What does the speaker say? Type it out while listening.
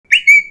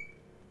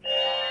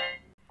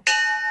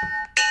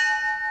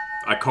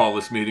I call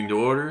this meeting to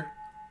order.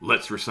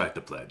 Let's recite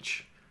the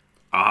pledge.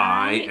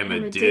 I am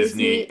a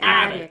Disney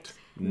addict,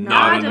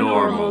 not a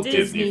normal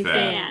Disney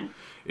fan.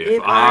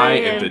 If I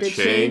am to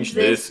change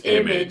this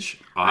image,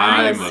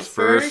 I must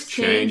first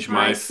change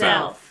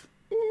myself.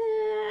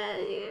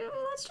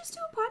 Let's just do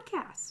a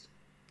podcast.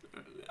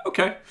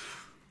 Okay.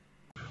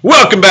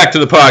 Welcome back to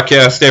the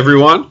podcast,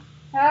 everyone.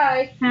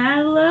 Hi.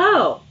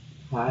 Hello.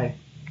 Hi.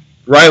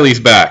 Riley's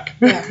back.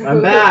 Yeah.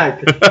 I'm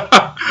back.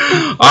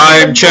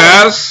 I'm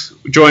Chaz,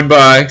 joined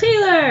by...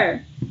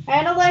 Taylor.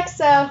 And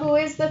Alexa, who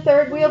is the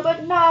third wheel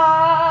but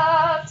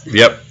not.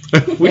 Yep.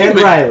 And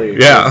Riley.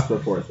 Yeah. That's the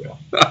fourth wheel.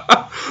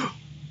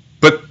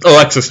 But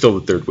Alexa's still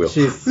the third wheel.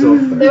 She's so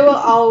They third. will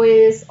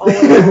always be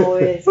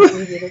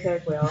the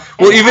third wheel. And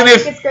Well, even I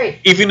if think it's great.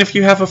 even if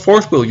you have a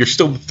fourth wheel, you're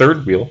still the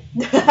third wheel.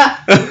 Yeah,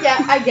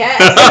 I guess.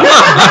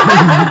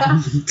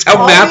 That's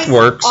how math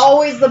works.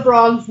 Always the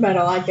bronze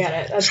medal. I get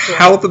it. That's cool.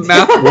 How the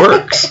math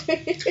works.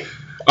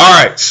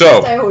 All right,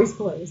 so I always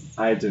place.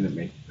 I didn't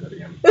make the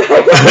podium.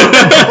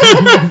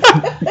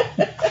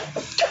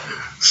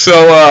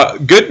 so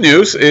good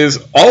news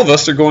is all of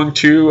us are going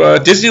to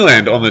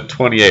Disneyland on the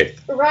 28th.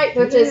 Right,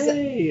 which is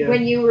Yay.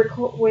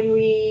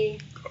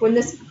 when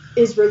this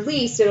is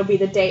released, it'll be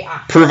the day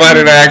after.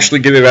 Provided I actually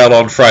get it out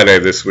on Friday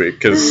this week,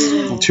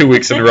 because 2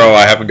 weeks in a row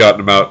I haven't gotten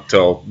them out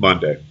until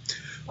Monday.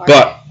 All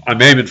But right.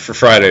 I'm aiming for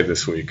Friday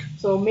this week.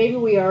 So maybe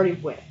we already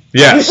went.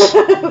 Yes.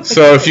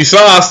 So if you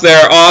saw us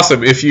there,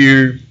 awesome. If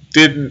you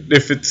didn't,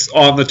 if it's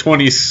on the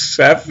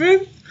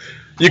 27th,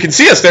 you can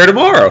see us there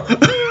tomorrow.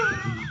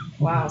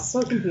 Wow,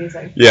 so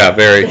confusing. Yeah,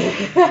 very.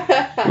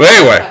 Well,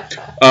 anyway,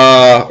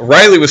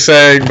 Riley was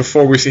saying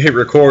before we hit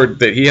record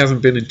that he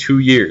hasn't been in 2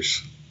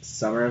 years.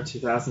 Summer of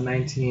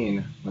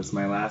 2019 was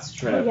my last Oh,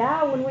 trip.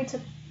 yeah, when we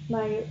took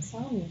my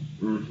son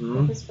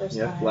Mm-hmm. his first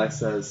Yep, time.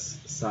 Lexa's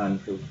son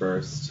for the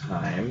first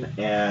time.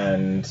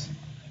 And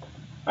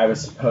I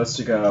was supposed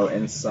to go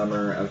in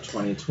summer of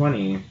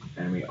 2020,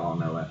 and we all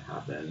know what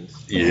happened.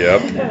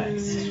 Yep.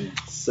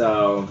 Next.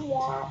 So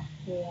Wah,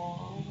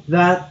 wah.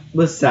 that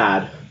was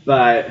sad,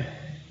 but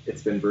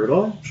it's been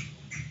brutal.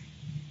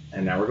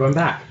 And now we're going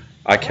back.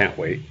 I can't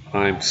wait.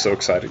 I'm so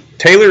excited.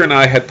 Taylor and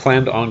I had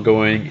planned on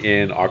going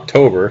in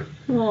October,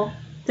 Well,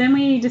 then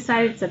we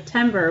decided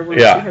September when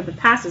Yeah. we heard the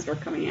passes were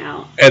coming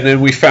out. and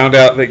then we found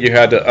out that you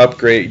had to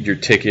upgrade your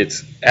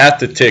tickets at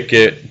the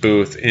ticket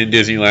booth in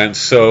Disneyland,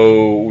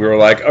 so we were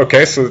like,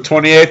 okay, so the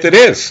 28th it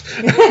is.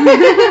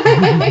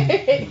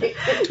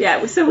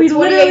 Yeah, so we 28th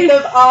literally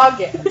of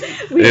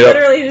August. we Yep.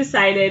 literally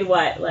decided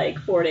like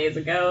 4 days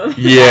ago.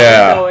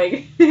 Yeah.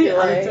 Going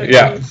You're on the right. 28th.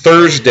 Yeah,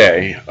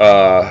 Thursday.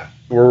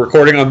 We're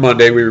recording on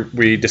Monday.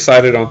 We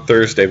decided on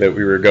Thursday that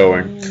we were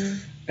going,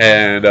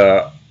 and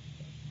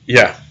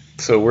yeah,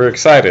 so we're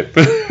excited.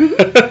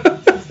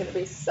 It's gonna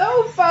be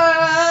so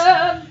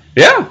fun.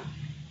 Yeah,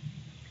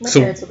 My So-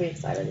 parents will be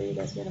excited that you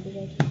guys are gonna be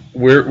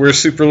there. we're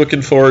super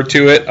looking forward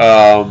to it.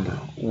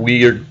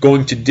 We are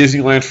going to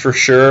Disneyland for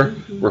sure.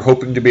 We're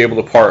hoping to be able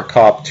to park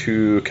hop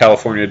to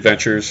California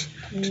Adventures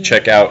to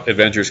check out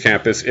Adventures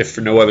Campus, if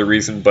for no other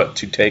reason but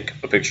to take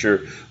a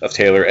picture of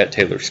Taylor at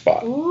Taylor's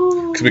spot.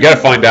 Ooh. Because we got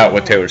to find out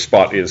what Taylor's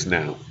spot is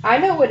now. I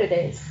know what it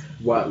is.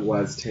 What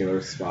was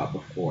Taylor's spot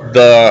before?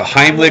 The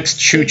Heimlich's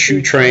Choo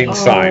Choo Train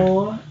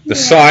sign. The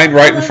sign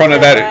right in front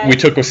of that. We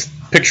took a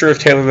picture of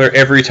Taylor there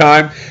every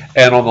time.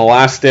 And on the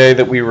last day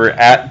that we were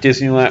at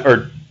Disneyland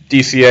or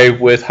DCA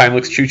with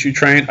Heimlich's Choo Choo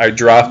Train, I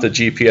dropped a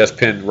GPS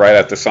pin right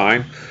at the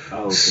sign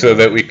Oh, okay. so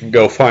that we can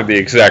go find the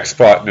exact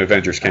spot in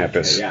Avengers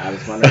Campus. Okay, yeah, I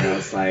was wondering. I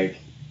was like,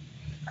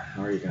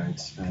 how are you going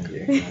to find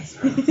the exact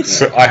spot?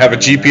 So I have a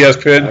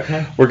GPS pin.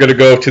 Okay. We're going to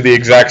go to the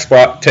exact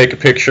spot, take a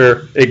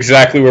picture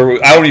exactly where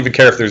I don't even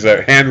care if there's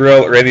a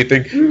handrail or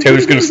anything.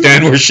 Taylor's going to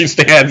stand where she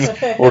stands.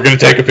 We're going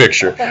to take a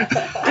picture.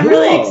 I'm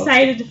really Cool.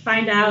 excited to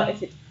find out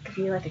if it could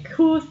be like a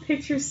cool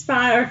picture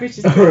spot or if it's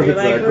just Or gonna if be it's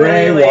like a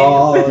gray really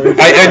wall.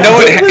 I know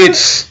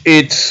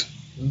it's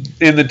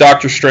in the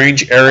Doctor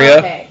Strange area.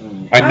 Okay.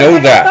 I know I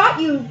that.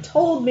 thought you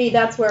told me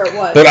that's where it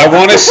was. But I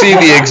want to see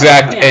the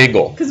exact Yeah.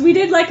 angle. Because we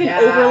did like an Yeah.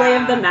 overlay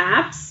of the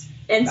maps,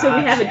 and so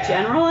we have a Gotcha.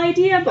 general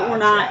idea, but we're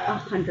not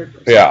Gotcha.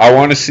 100%. Yeah, I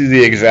want to see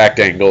the exact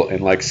angle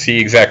and like see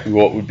exactly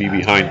what would be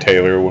behind Gotcha.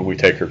 Taylor when we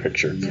take her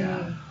picture.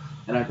 Yeah.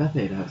 And I bet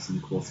they'd have some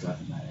cool stuff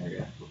in that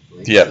area.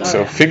 Hopefully. Yeah, so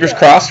yeah. fingers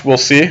crossed, we'll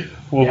see.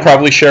 We'll Yeah.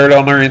 probably share it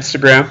on our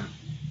Instagram.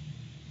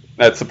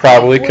 That's the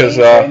probably because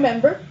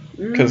remember.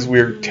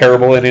 we're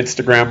terrible at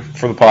Instagram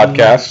for the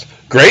podcast.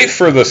 Great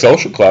for the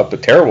social club,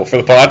 but terrible for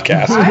the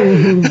podcast.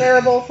 I'm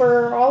terrible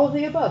for all of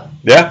the above.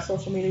 Yeah,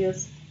 Social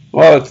medias.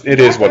 well, it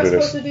is what I was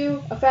it supposed is. to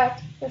do a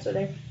fact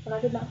yesterday, but I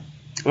did not.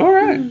 All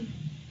right.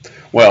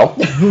 Well,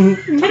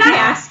 Can I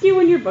ask you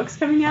when your book's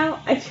coming out?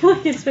 I feel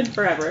like it's been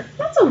forever.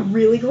 That's a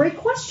really great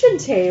question,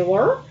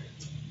 Taylor.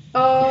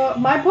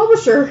 My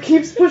publisher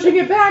keeps pushing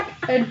it back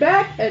and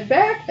back and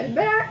back and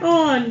back.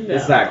 Oh no.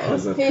 Is that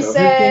because of He COVID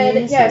said,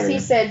 things, yes, or- he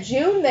said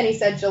June, then he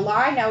said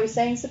July, now he's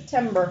saying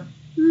September.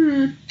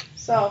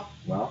 So,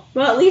 Well,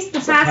 Well, at least the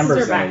passes September's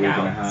are in a back week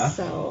and a out, half.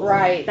 so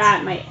Right.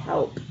 that might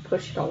help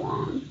push it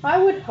along. I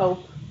would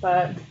hope,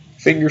 but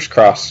Fingers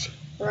crossed.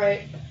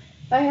 Right.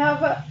 I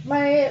have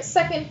my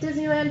second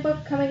Disneyland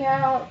book coming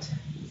out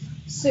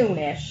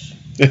soonish.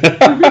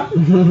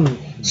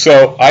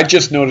 So I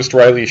just noticed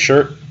Riley's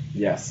shirt.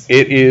 Yes.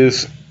 It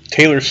is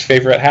Taylor's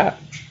favorite hat.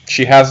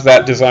 She has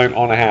that design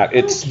on a hat.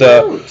 It's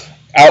the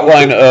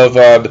outline of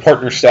the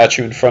partner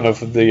statue in front of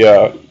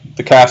the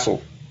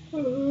castle.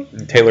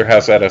 And Taylor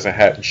has that as a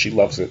hat, and she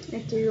loves it. I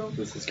do.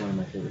 This is one of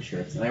my favorite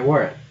shirts, and I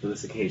wore it for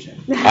this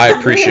occasion. I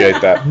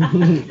appreciate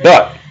that.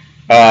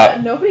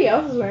 But Nobody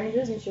else is wearing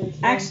Disney shirts.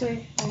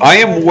 Actually, I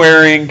am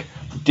wearing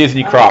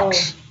Disney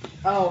Crocs.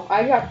 Oh,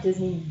 I got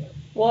Disney.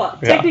 well,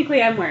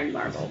 technically, I'm wearing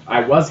Marvel.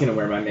 I was going to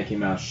wear my Mickey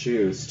Mouse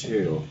shoes,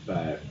 too,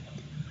 but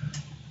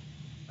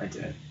I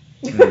did.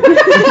 I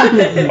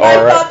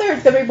thought there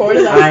was going to be more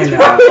to that.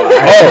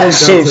 I know.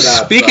 So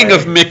speaking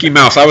of Mickey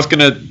Mouse, I was going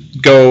to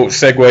go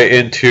segue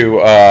into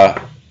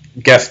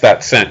Guess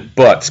That Scent.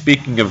 But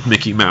speaking of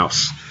Mickey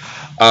Mouse,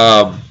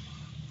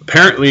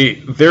 apparently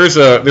there's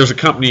a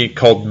company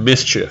called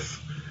Mischief.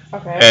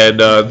 Okay.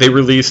 And they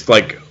released,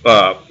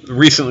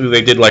 recently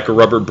they did, a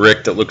rubber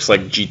brick that looks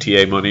like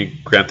GTA money,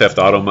 Grand Theft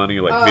Auto money,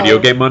 video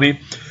game money.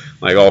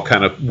 All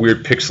kind of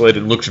weird pixelated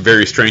and looks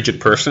very strange in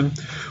person.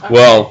 Okay.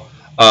 Well,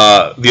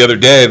 the other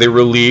day they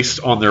released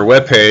on their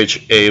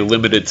webpage a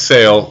limited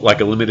sale,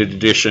 a limited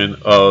edition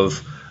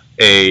of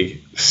a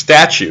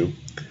statue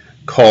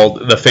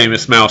called the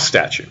Famous Mouse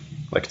statue.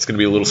 It's going to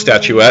be a little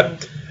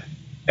statuette.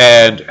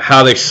 And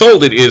how they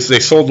sold it is they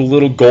sold a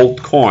little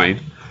gold coin,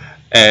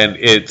 and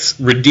it's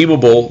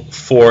redeemable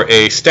for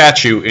a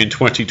statue in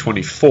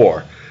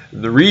 2024.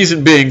 And the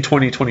reason being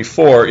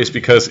 2024 is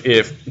because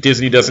if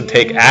Disney doesn't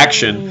take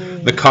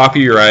action, the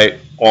copyright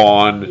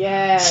on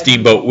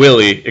Steamboat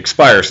Willie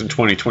expires in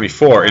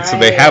 2024. And so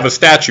they have a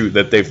statue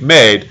that they've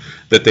made,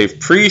 that they've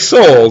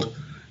pre-sold,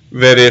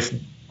 that if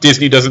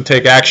Disney doesn't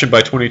take action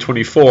by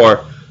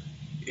 2024,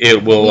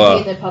 it will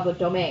be in the public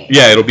domain.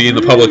 Yeah, it'll be in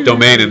the public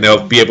domain, and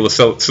they'll be able to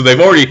sell it. So they've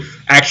already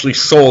actually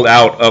sold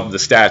out of the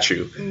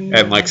statue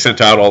and sent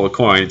out all the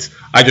coins.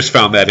 I just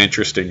found that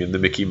interesting, and the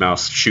Mickey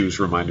Mouse shoes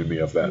reminded me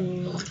of that.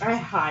 I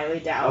highly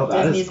doubt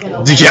that Disney's is going to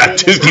cool. let Yeah,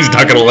 Disney's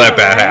not going to let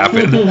that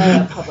happen. in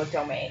the public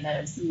domain.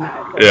 That is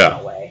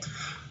no way.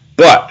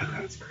 But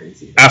That's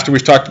crazy. after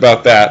we've talked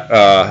about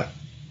that,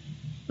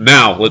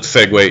 now let's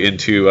segue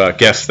into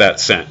Guess That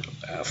Scent.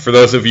 For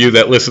those of you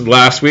that listened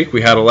last week,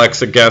 we had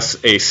Alexa guess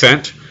a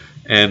scent,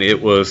 and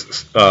it was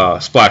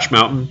Splash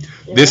Mountain.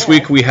 Yeah. This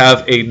week we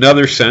have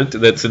another scent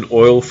that's an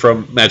oil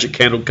from Magic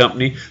Candle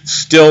Company.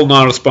 Still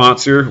not a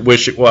sponsor.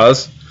 Wish it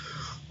was.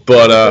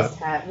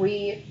 But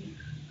we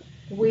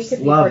could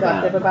be Love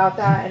productive that. about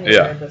that,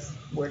 and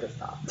we're just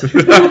not.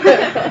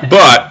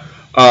 but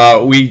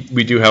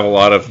we do have a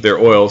lot of their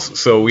oils.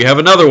 So we have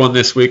another one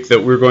this week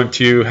that we're going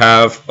to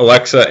have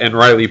Alexa and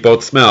Riley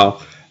both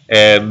smell,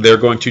 and they're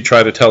going to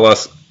try to tell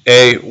us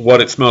A,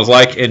 what it smells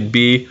like, and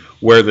B,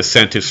 where the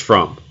scent is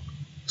from.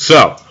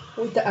 So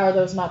Are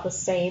those not the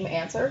same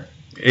answer?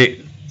 it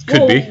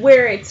could be.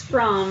 Where it's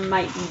from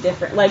might be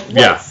different.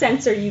 What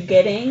sense are you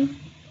getting?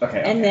 Okay.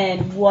 And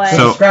then what?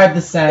 So- describe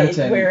the scent.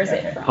 where is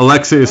it from?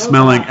 Alexa is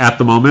smelling at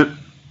the moment.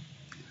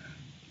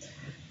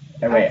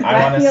 And wait, I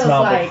That want to feels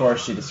smell like- before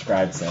she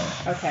describes it.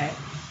 Okay.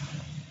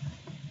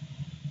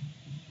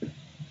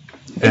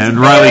 And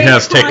Riley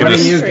has taken What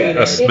do you get?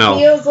 a It smell.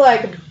 feels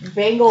like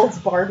Bengal's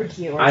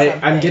barbecue or something.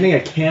 I'm getting a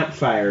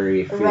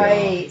campfire-y feel.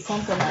 Right,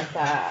 something like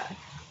that.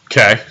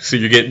 Okay, so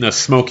you're getting a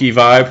smoky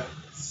vibe.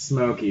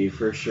 Smoky,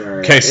 for sure.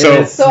 Okay, It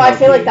so- is So I feel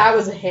smoky. like that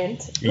was a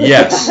hint.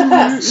 Yes.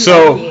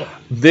 So Smoky.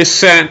 this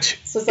scent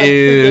So it's like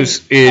is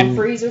freaking in.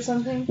 Humphreys or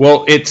something?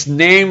 Well, it's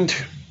named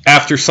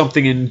after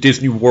something in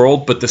Disney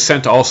World, but the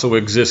scent also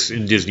exists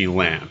in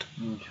Disneyland.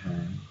 Okay.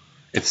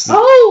 It's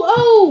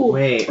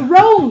Wait.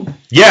 Rome!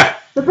 yeah.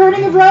 The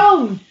burning of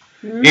Rome!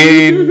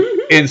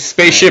 In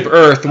Spaceship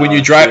Earth, when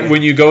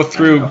you go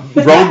through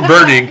Rome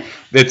burning,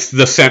 it's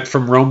the scent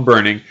from Rome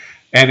burning,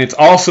 and it's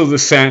also the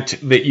scent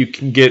that you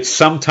can get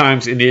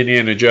sometimes in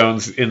Indiana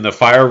Jones in the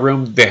fire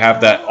room. They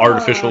have that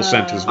artificial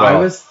scent as well. I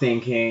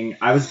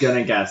was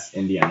gonna guess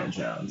Indiana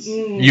Jones.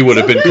 You would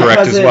have been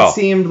correct Because as well. it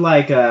seemed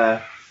like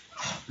a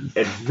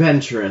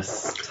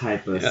adventurous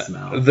type of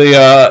smell.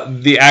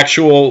 The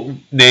actual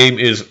name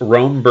is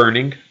Rome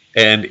Burning,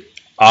 and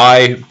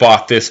I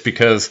bought this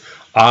because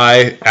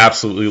I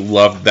absolutely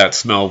loved that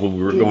smell when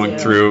we were going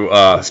through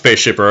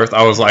Spaceship Earth.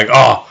 I was like,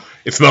 oh,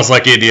 it smells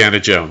like Indiana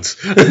Jones.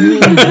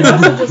 I'm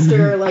also just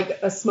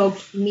a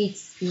smoked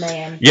meats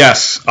man.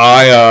 Yes,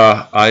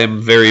 I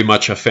am very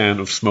much a fan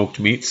of smoked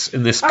meats,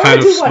 and this I kind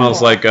wanna of do one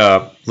smells more. like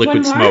liquid One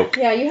more? smoke.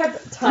 Yeah, you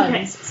have tons,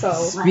 Okay.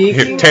 so...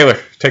 Here, Taylor,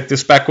 take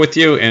this back with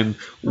you, and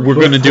we're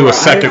going to do a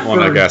second one,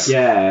 I guess.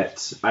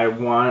 Yet, I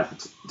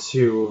want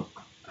to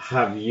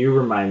have you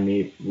remind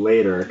me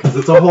later, because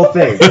it's a whole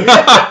thing.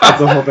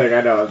 It's a whole thing,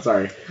 I know, I'm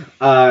sorry.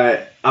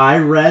 I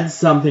read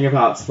something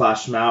about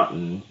Splash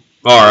Mountain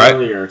All right.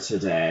 earlier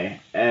today,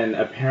 and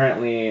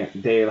apparently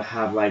they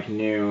have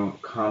new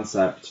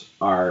concept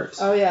art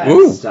Oh, yeah.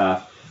 Ooh. and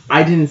stuff.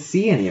 I didn't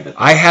see any of it.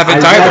 I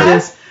haven't I read either.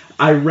 this.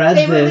 I read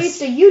They this.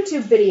 released a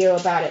YouTube video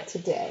about it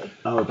today.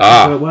 Oh,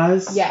 that's what it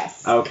was?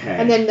 Yes. Okay.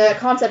 And then the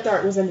concept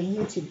art was in the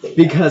YouTube video.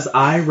 Because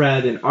I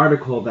read an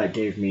article that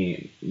gave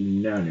me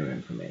no new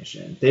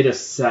information. They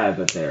just said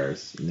that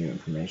there's new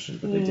information,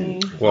 but they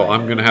didn't. Well,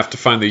 I'm going to have to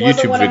find the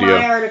Wasn't YouTube one video.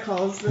 of my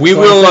articles. We So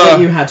will. I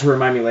said you had to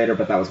remind me later,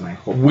 but that was my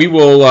whole point. We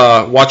will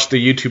watch the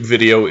YouTube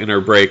video in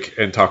our break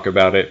and talk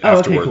about it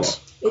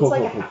afterwards. It's Cool, like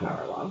cool, a cool, half cool.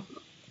 hour long.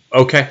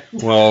 Okay.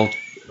 Well,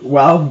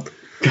 Well,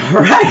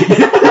 correct.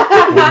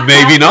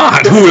 maybe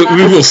not.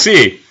 We will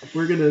see.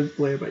 We're going to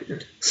play it by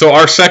ear. So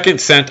our second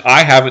scent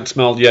I haven't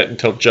smelled yet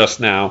until just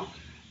now,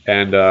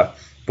 and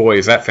boy,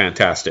 is that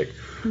fantastic.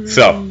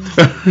 So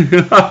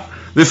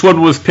this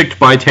one was picked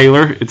by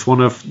Taylor. It's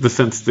one of the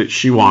scents that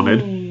she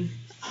wanted.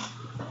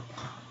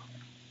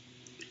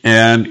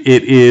 And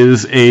it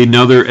is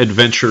another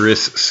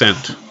adventurous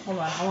scent. Hold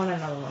on, I want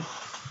another one.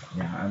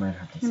 Yeah, I might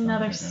have to smell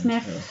Another it again,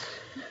 sniff.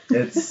 too.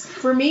 It's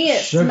For me,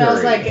 it Sugary.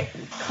 smells like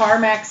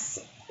Carmex.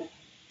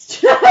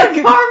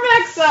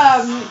 Carmex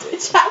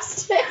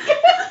chapstick.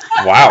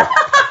 Wow.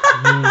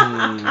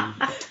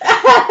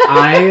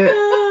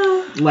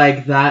 I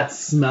like that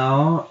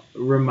smell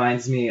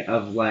reminds me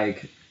of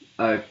like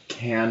a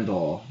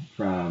candle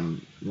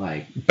from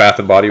like Bath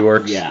and Body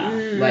Works.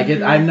 like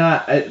it, I'm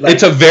not like,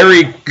 It's a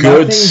very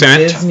good nothing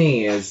scent.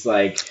 Disney is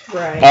like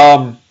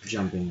Right.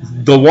 jumping.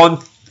 The one,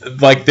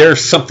 like,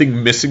 there's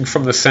something missing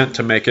from the scent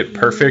to make it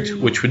perfect,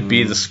 which would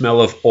be the smell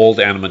of old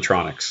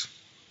animatronics.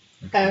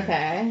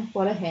 Okay,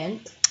 what a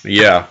hint.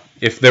 Yeah.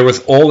 If there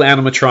was old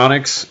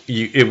animatronics,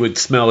 it would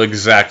smell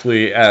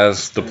exactly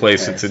as the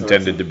place Okay, it's so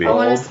intended it's to be. I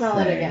want to Old smell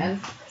it thing. again.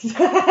 So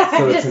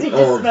I it's just an need to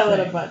old smell it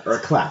thing, a bunch. or a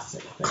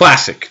classic thing.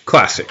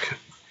 Classic.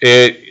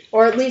 It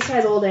Or at least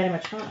has old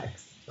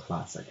animatronics.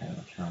 Classic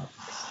animatronics.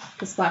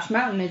 Because Splash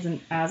Mountain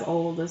isn't as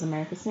old as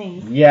America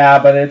Sings. Yeah,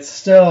 but it's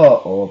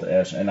still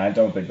old-ish, and I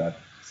don't think that's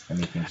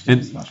anything to do with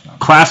And Smash Mouth.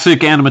 classic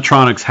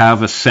animatronics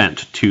have a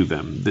scent to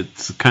them.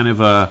 It's kind of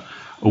a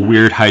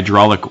weird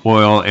hydraulic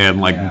oil and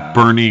like Yeah.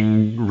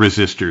 burning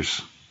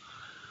resistors.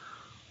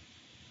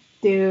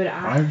 Dude,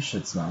 I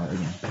should smell it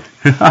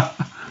again.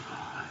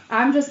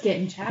 I'm just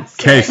getting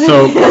chapstick. Okay,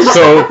 so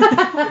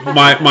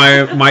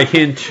my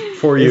hint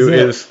for you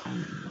is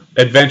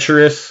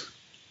adventurous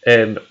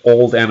and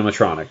old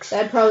animatronics.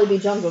 That'd probably be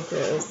Jungle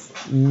Cruise.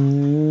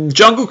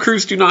 Jungle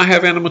Cruise do not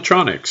have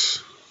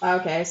animatronics.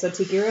 Okay, so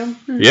Tiki Room?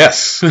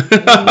 Yes.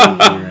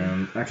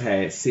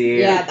 Okay, see.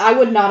 Yeah, I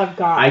would not have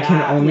got I that.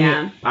 can only.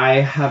 Yeah. I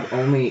have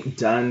only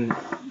done.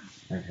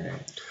 Okay.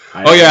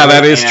 Oh, yeah,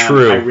 that is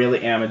true. I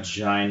really am a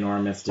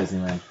ginormous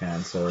Disneyland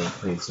fan, so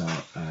please don't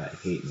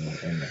hate me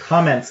in the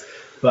comments.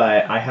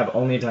 But I have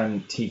only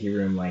done Tiki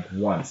Room like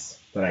once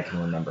that I can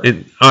remember.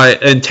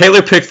 And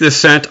Taylor picked this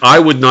scent. I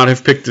would not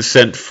have picked this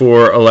scent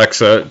for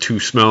Alexa to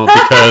smell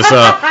because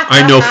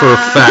I know for a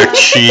fact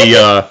she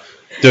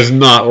does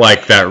not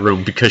like that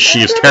room because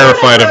she is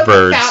terrified of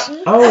birds.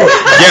 Oh,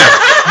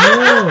 Yes.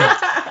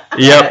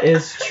 Yep. that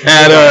is true.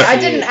 I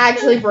didn't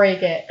actually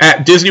break it.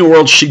 At Disney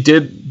World, she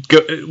did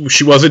go.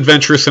 She was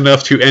adventurous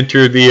enough to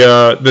enter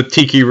the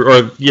tiki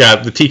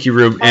the tiki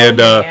room, and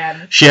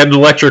man. she had an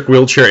electric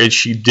wheelchair, and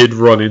she did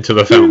run into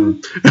the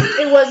fountain.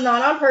 It was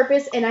not on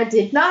purpose, and I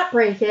did not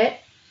break it,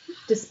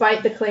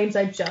 despite the claims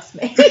I just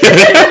made.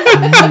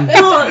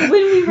 Well, when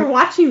we were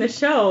watching the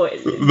show,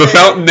 The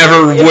fountain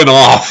never went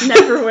off.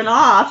 never went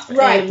off.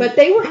 Right, and but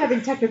they were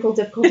having technical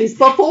difficulties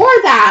before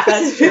that.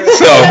 That's true.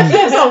 So-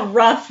 It was a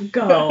rough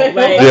go. Like,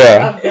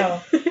 Yeah.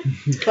 No.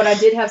 But I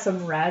did have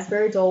some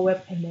raspberry Dole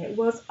Whip, and it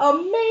was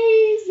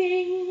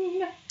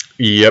amazing.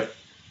 Yep,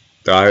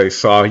 I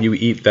saw you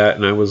eat that,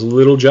 and I was a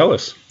little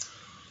jealous.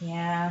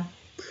 Yeah,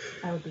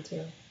 I would be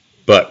too.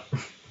 But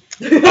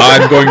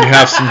I'm going to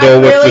have some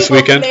Dole Whip this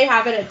weekend. They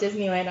have it at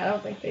Disneyland. I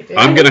don't think they do. I'm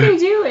I think gonna- they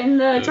do in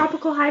the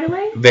Tropical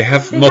Hideaway. They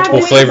have They multiple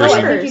have flavors. I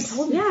in think you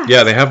told me. Yeah.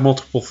 Yeah, they have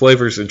multiple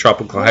flavors in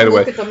Tropical We'll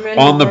Hideaway. look at the menu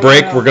On the right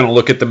break, now. we're going to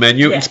look at the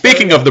menu. Yeah. And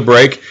speaking of the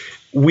break,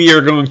 we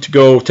are going to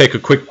go take a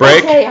quick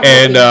break, Okay, I'm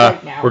and looking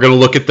right now. we're going to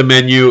look at the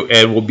menu,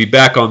 and we'll be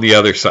back on the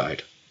other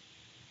side.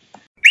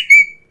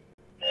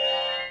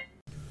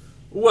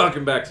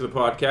 Welcome back to the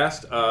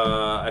podcast.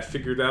 I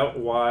figured out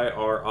why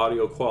our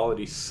audio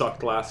quality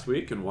sucked last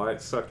week and why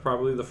it sucked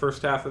probably the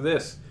first half of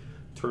this.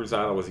 Turns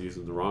out I was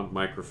using the wrong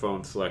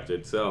microphone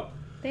selected, so...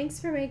 Thanks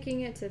for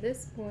making it to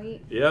this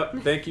point.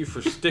 Yep, thank you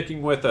for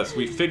sticking with us.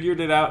 We figured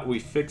it out, we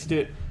fixed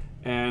it,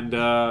 and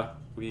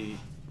we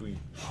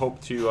hope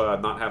to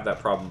not have that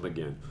problem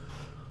again.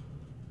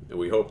 And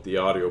we hope the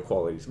audio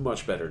quality is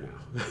much better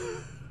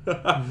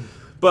now.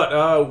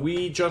 But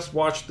we just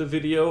watched the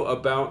video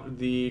about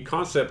the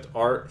concept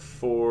art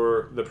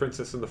for the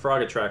Princess and the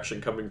Frog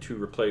attraction coming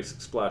to replace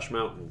Splash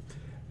Mountain.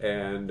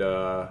 And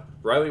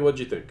Riley, what'd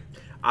you think?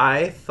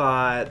 I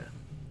thought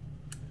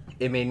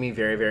it made me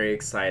very, very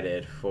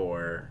excited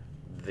for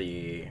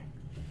the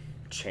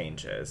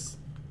changes.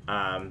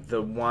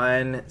 The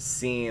one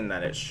scene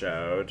that it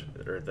showed,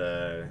 or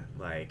the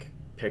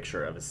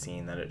picture of a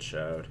scene that it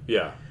showed,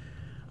 Yeah.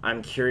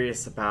 I'm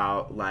curious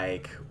about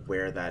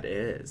where that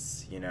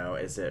is. You know,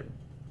 is it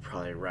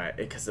probably right,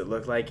 because it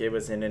looked like it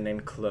was in an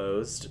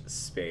enclosed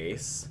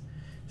space.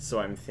 So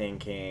I'm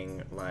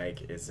thinking,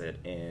 like, is it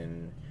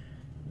in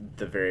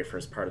the very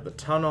first part of the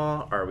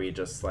tunnel? Are we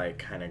just, like,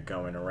 kind of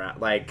going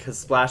around? Like, because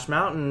Splash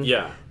Mountain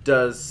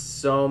does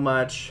so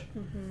much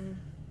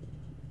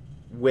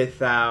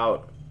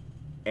without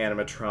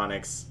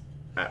animatronics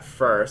at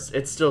first.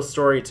 It's still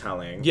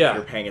storytelling if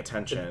you're paying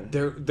attention.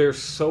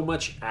 There's so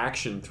much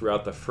action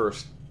throughout the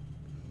first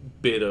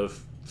bit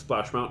of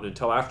Splash Mountain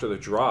until after the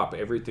drop.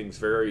 Everything's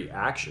very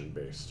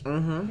action-based.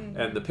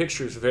 And the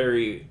picture's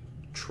very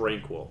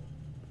tranquil.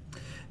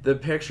 The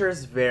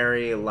picture's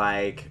very,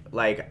 like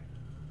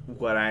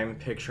what I'm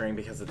picturing,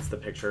 because it's the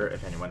picture,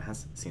 if anyone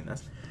has seen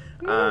this.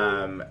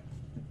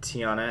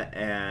 Tiana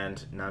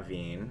and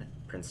Naveen,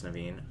 Prince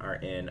Naveen, are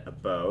in a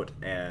boat,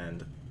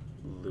 and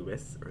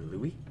Louis,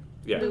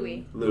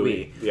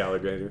 the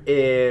alligator,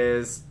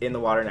 is in the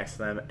water next to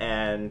them,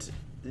 and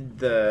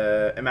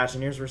the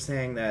Imagineers were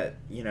saying that,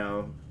 you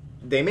know,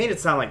 they made it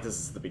sound like this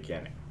is the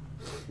beginning.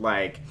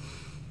 Like,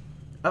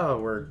 oh,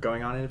 we're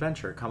going on an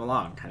adventure, come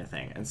along, kind of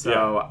thing. And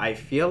so I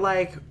feel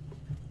like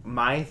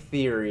my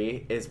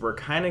theory is we're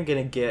kind of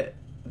going to get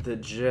the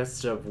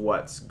gist of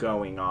what's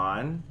going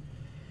on,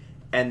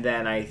 and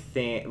then I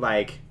think,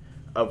 like,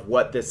 of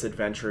what this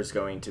adventure is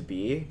going to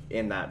be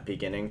in that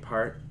beginning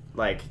part.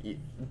 Like,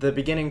 the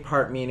beginning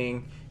part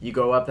meaning you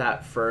go up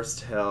that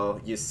first hill,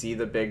 you see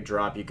the big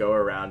drop, you go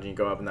around, and you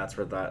go up, and that's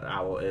where that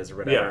owl is or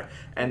whatever.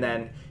 And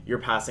then you're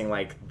passing,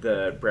 like,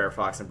 the Brer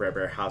Fox and Brer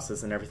Bear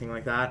houses and everything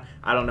like that.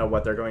 I don't know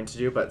what they're going to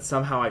do, but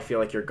somehow I feel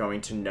like you're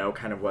going to know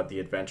kind of what the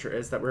adventure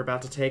is that we're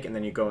about to take, and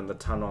then you go in the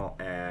tunnel,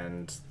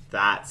 and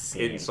that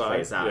scene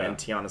plays out. And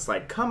Tiana's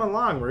like, come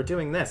along, we're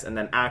doing this. And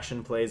then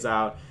action plays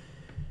out,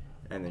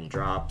 and then he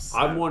drops.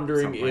 I'm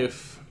wondering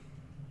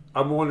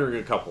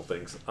a couple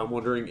things. I'm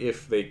wondering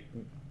if they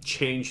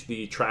changed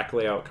the track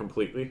layout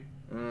completely.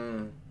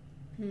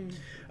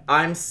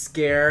 I'm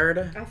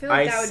scared. I feel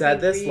like I that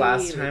said would be this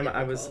last really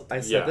time difficult. I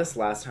said this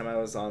last time I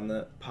was on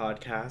the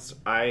podcast.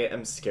 I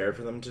am scared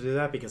for them to do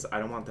that because I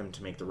don't want them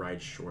to make the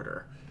ride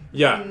shorter.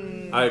 Yeah,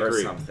 I agree.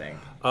 Or something.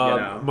 You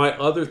know? My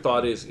other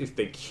thought is if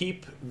they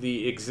keep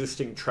the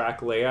existing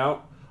track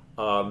layout,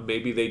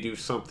 maybe they do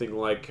something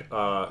like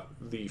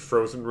the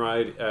Frozen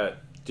ride at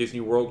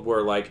Disney World,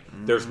 where like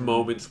there's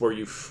moments where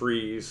you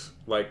freeze,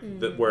 like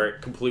where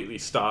it completely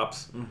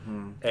stops,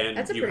 and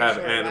That's a you pretty have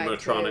short ride,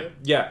 animatronic. too.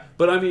 Yeah,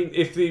 but I mean,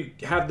 if they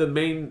have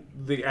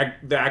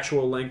the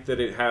actual length that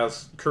it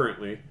has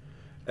currently,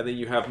 and then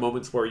you have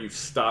moments where you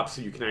stop,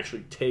 so you can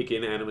actually take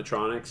in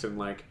animatronics and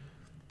like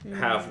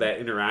have that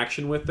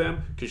interaction with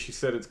them, because she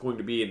said it's going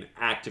to be an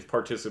active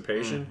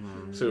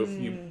participation. So if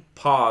you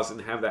pause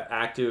and have that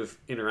active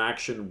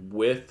interaction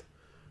with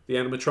the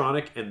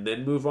animatronic and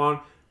then move on,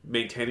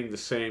 maintaining the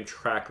same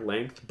track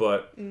length,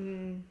 but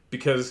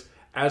because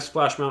as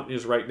Splash Mountain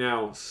is right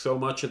now, so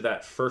much of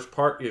that first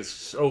part is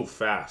so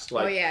fast.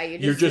 Like,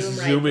 you're just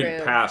zooming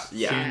past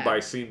scene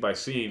by scene by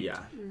scene.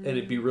 And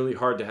it'd be really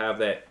hard to have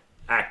that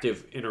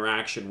active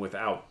interaction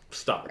without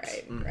stops.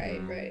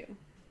 Right.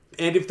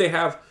 And if they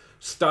have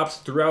stops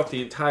throughout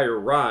the entire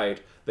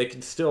ride, they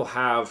can still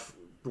have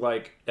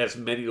like as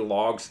many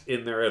logs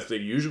in there as they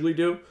usually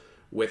do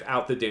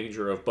without the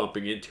danger of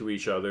bumping into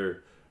each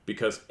other,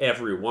 because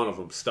every one of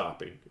them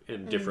stopping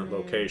in different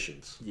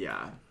locations.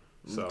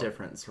 So,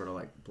 different sort of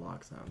like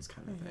block zones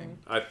kind of thing.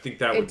 I think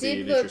that would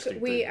be an interesting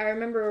thing. I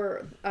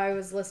remember I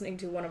was listening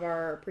to one of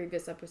our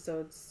previous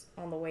episodes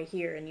on the way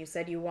here, and you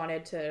said you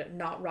wanted to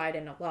not ride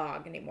in a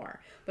log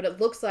anymore. But it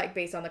looks like,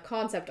 based on the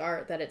concept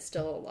art, that it's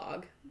still a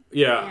log.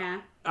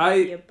 Yeah.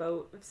 Maybe a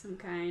boat of some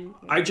kind.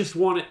 I just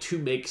want it to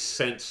make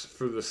sense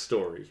for the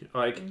story.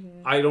 Like,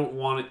 I don't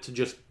want it to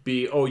just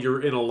be, oh,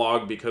 you're in a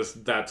log because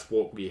that's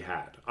what we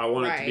had. I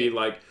want it to be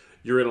like,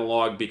 you're in a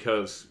log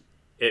because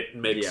it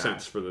makes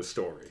sense for the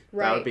story.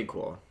 That would be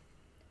cool.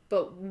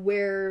 But why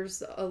are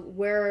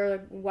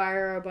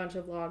a bunch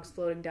of logs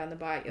floating down the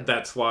bayou?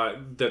 That's why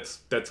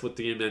that's what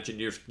the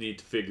Imagineers need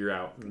to figure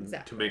out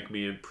to make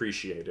me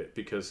appreciate it.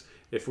 Because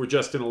if we're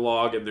just in a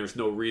log and there's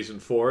no reason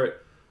for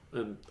it,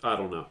 then I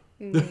don't know.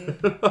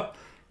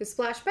 With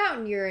Splash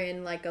Mountain, you're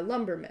in like a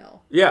lumber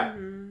mill. Yeah.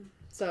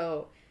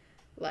 So,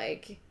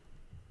 like,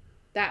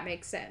 that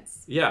makes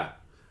sense. Yeah.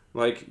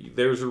 Like,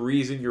 there's a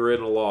reason you're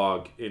in a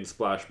log in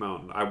Splash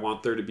Mountain. I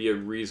want there to be a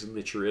reason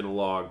that you're in a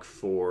log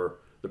for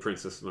the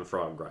Princess and the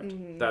Frog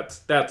ride.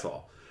 That's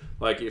all.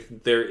 Like,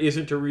 if there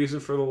isn't a reason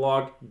for the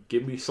log,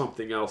 give me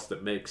something else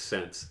that makes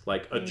sense.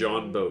 Like a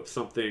John boat,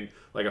 something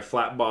like a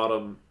flat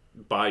bottom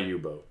bayou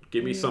boat.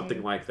 Give me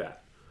something like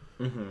that.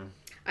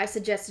 I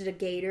suggested a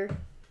gator.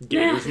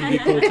 Gators would be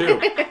cool too.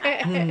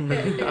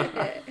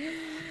 I'd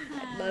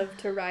love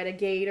to ride a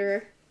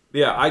gator.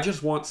 Yeah, I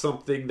just want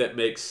something that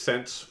makes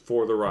sense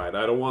for the ride.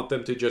 I don't want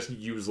them to just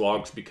use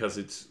logs because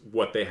it's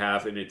what they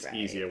have and it's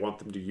easy. I want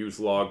them to use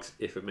logs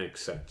if it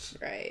makes sense.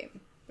 Right.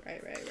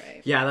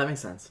 Yeah, that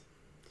makes sense.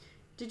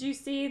 Did you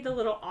see the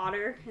little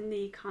otter in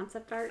the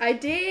concept art? I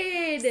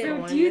did.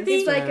 So do you think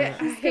he's like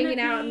he's hanging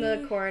gonna out in the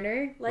be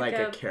corner? Like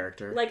a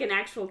character. Like an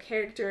actual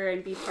character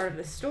and be part of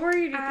the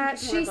story? Or do you think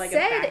it's more She of like a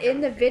said in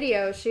the background?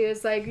 video, she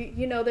was like,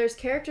 you know, there's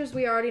characters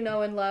we already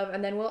know and love,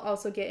 and then we'll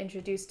also get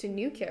introduced to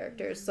new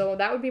characters. So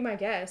that would be my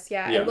guess.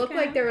 Yeah, Yeah. it looked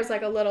Okay, like there was okay.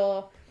 like a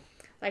little,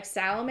 like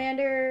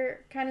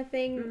salamander kind of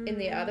thing in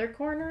the other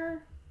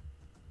corner.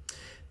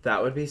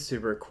 That would be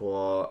super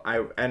cool.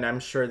 And I'm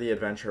sure the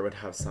adventure would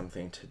have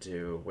something to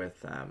do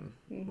with them.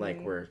 Like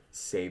we're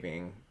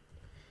saving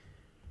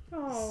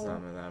Oh,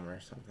 some of them or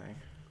something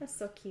that's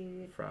so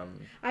cute. from.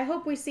 I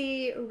hope we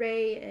see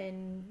Ray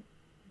and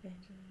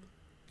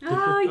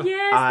Oh,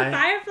 yes, I- the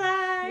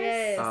fireflies!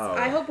 yes. Oh.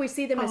 I hope we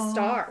see them as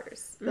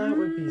stars. That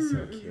would be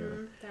so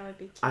cute. That would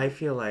be cute. I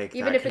feel like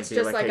Even that if could it's be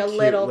just like a cute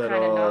little kind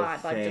of little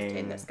nod, like just in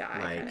thing, the sky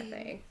like, kind of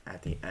thing.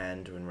 at the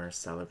end when we're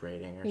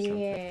celebrating or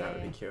something. That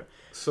would Yeah. be cute.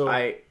 So,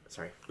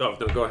 Sorry. oh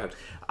no, go ahead.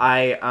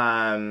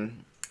 I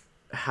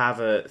have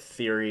a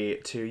theory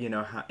too. You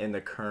know how in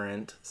the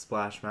current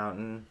Splash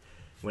Mountain,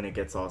 when it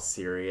gets all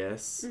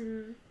serious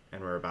and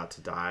we're about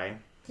to die,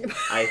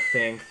 I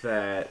think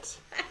that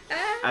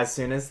as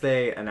soon as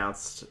they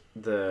announced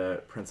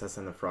the Princess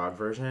and the Frog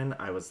version,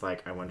 I was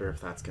like, I wonder if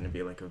that's going to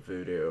be like a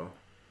voodoo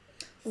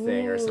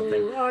thing or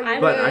something.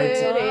 But I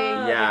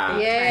yeah,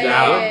 Yes.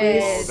 that would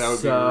be That would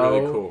be so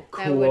really cool.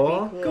 That would be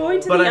cool. cool.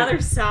 Going to But the I'm-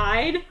 other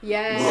side?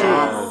 Yes.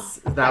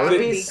 Yes, that would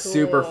be be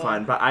super cool.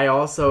 fun. But I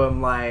also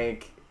am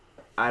like,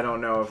 I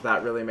don't know if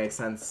that really makes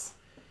sense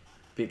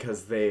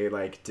because they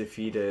like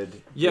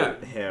defeated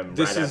him.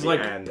 This right at is the like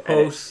end, and it-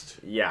 post.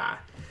 yeah.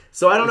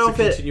 So I don't It's know a if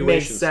it makes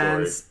continuation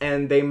story. sense,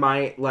 and they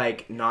might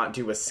like not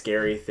do a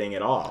scary thing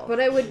at all. But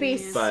it would be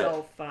But-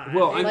 so fun.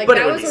 Well, like but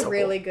it that would was be a so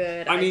really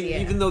good I mean, idea.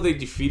 even though they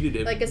defeated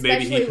him, Like, maybe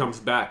he especially- comes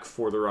back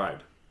for the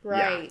ride.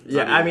 right.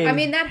 yeah, I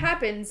mean, that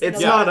happens. In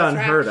it's a lot not of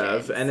unheard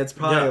attractions. of, and it's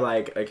probably Yeah.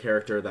 like a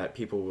character that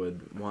people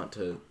would want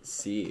to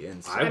see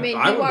and stuff. I mean,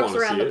 I he would walks wanna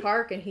around see the it.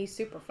 park and he's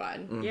super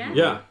fun. Yeah.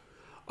 Yeah.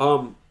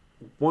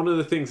 One of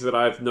the things that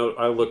I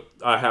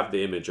have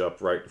the image up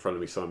right in front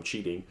of me, so I'm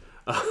cheating.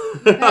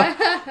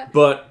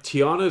 But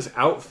Tiana's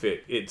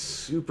outfit, it's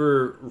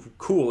super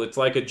cool. It's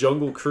like a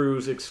Jungle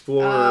Cruise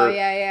Explorer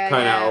kind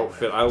of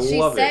outfit. I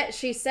love it.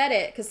 She said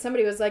it because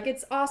somebody was like,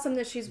 "It's awesome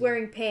that she's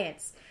wearing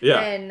pants." Yeah.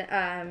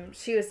 And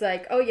she was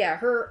like, "Oh yeah,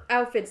 her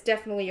outfit's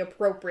definitely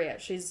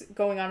appropriate. She's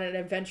going on an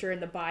adventure in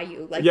the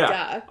bayou." Like, Yeah,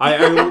 duh.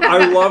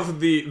 I love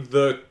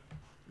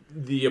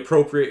the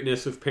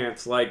appropriateness of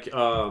pants, like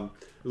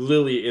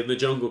Lily in the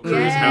Jungle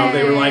Cruise. How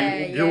they were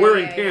like, "You're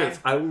wearing pants."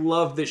 yeah. I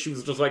love that she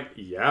was just like,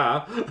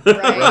 "Yeah." Right.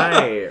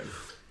 Right.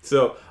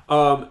 So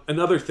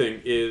another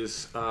thing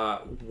is,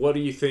 what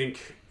do you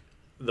think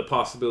the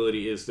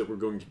possibility is that we're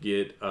going to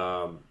get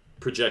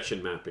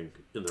projection mapping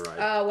in the ride?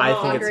 I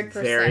think 100%. it's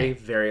very,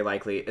 very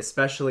likely,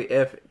 especially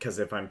if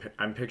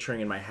I'm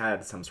picturing in my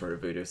head some sort of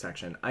voodoo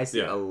section. I see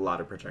Yeah. a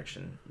lot of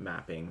projection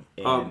mapping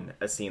in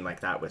a scene like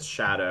that with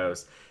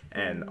shadows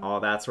and all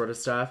that sort of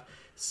stuff.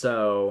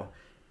 So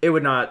it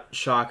would not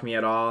shock me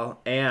at all.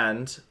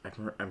 And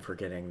I'm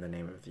forgetting the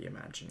name of the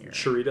Imagineer.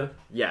 Sharita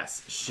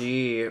Yes,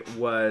 she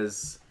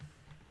was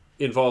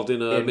involved in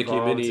Mickey and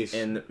involved Minnie's,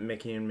 in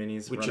Mickey and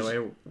Minnie's Which is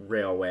Runaway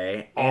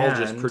Railway. all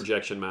just and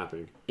projection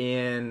mapping.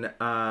 in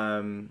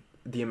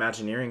the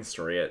Imagineering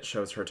story, it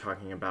shows her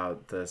talking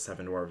about the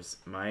Seven Dwarfs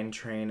mine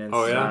train and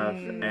Oh, yeah? stuff,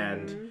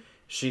 and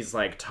she's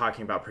like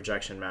talking about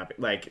projection mapping.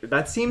 Like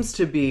that seems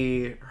to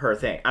be her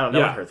thing. I don't know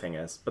Yeah. what her thing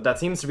is, but that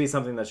seems to be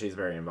something that she's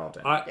very involved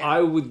in.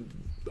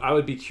 I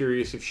would be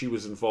curious if she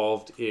was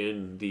involved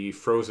in the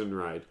Frozen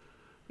ride,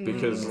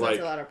 because That's like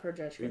a lot of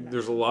projection.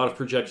 there's a lot of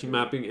projection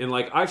mapping, and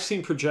like I've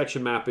seen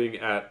projection mapping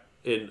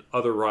in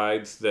other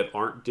rides that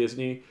aren't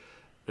Disney,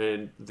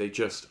 and they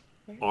just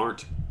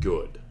aren't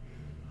good.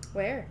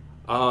 Where?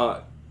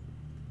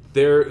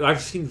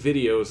 I've seen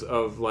videos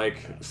of like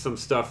some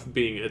stuff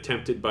being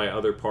attempted by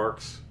other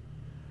parks,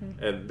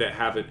 and that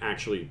haven't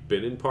actually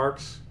been in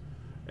parks,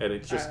 and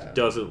it just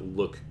doesn't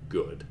look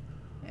good.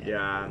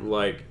 yeah.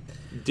 Like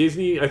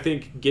Disney, I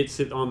think gets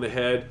it on the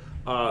head.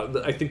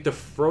 I think the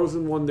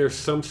Frozen one, there's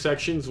some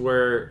sections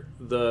where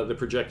the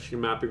projection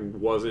mapping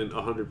wasn't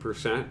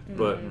 100%,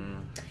 but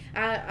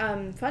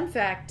Fun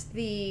fact: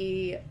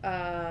 the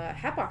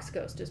Hatbox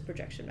Ghost is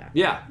projection mapping.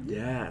 yeah,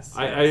 Yes.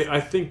 I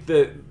think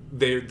that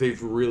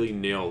they've really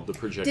nailed the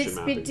projection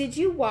mapping. Did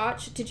you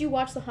watch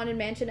the Haunted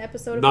Mansion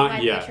episode of Not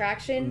Behind yet. the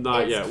Attraction?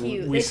 Not It's yet.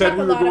 Cute. We they said talk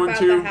we a were lot going about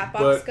to, the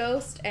Hatbox but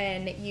Ghost,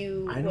 and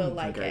you I don't will think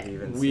like I've it.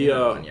 even We, seen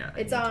that one yet.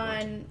 It's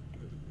I need to watch it. on.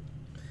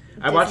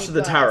 I watched Disney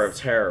the Plus. Tower of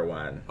Terror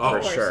one Oh. for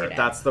Of course sure. you did.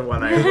 That's the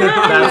one I.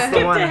 That's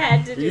the one.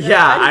 Had to do Yeah,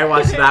 that. I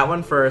watched that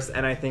one first,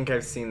 and I think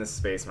I've seen the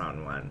Space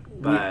Mountain one.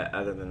 But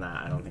other than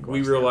that, I don't think. I We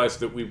watched the other realized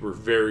that we were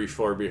very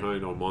far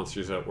behind on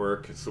Monsters at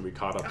Work, so we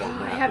caught up on Oh,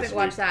 that. I haven't this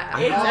watched week. that.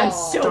 I at haven't all.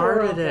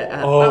 started it.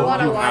 At Oh, I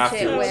wanna you watch have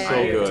it to. with- It's so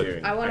I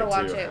good. do. I want to I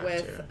watch do it have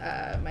with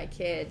to. my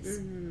kids.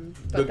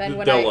 But The- then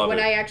when they'll love when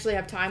it. I actually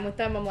have time with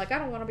them, I'm like, I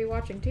don't want to be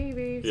watching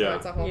TV. So Yeah.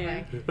 it's a whole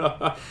Yeah.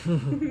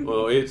 thing.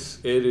 Well, it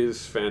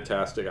is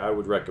fantastic. I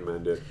would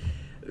recommend it.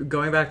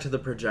 Going back to the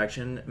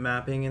projection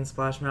mapping in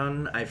Splash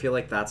Mountain, I feel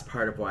like that's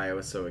part of why I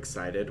was so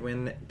excited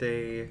when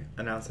they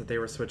announced that they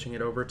were switching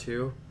it over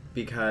to,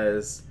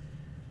 because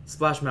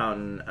Splash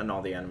Mountain and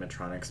all the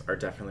animatronics are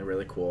definitely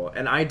really cool,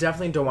 and I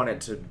definitely don't want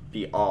it to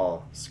be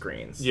all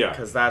screens. Yeah.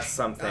 Because that's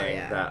something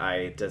that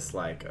I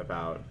dislike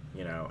about,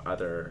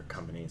 other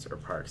companies or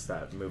parks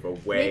that move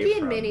away Mickey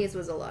from... and Minnie's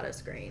was a lot of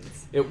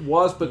screens. It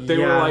was, but they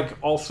were like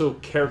also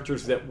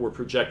characters that were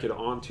projected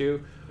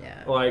onto.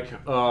 Yeah. Like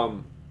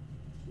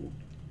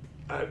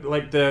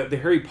the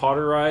Harry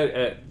Potter ride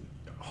at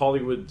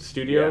Hollywood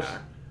Studios,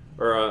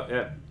 or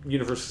at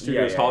Universal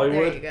Studios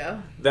Hollywood. There you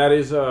go. That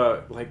is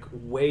like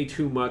way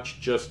too much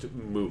just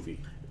movie.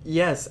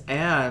 Yes,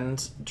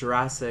 and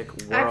Jurassic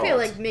World. I feel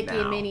like Mickey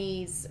now. and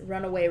Minnie's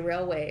Runaway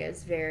Railway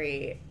is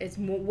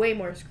way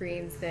more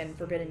screens than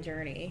Forbidden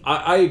Journey.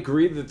 I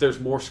agree that there's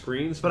more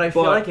screens, But I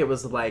feel like it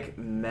was like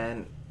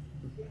meant...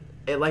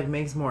 It like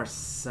makes more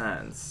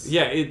sense.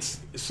 Yeah, it's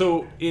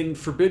so in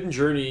Forbidden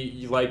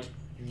Journey,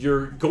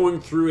 you're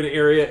going through an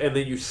area and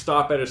then you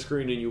stop at a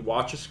screen and you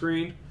watch a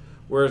screen.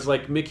 Whereas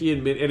like Mickey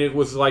and Minnie, and it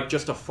was like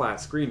just a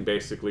flat screen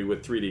basically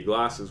with 3D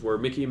glasses. Where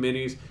Mickey and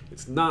Minnie's,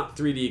 it's not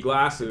 3D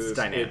glasses, It's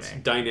dynamic. It's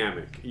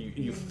dynamic.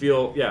 You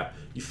feel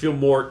you feel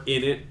more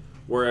in it.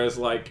 Whereas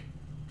like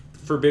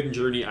Forbidden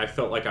Journey, I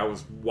felt like I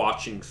was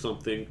watching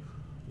something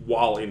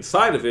while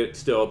inside of it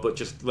still, but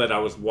just that I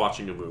was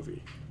watching a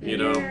movie.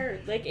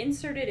 They're like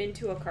inserted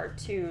into a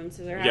cartoon,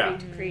 so they're having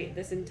to create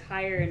this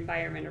entire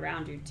environment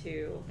around you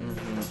too.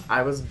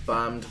 I was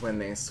bummed when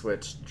they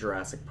switched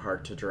Jurassic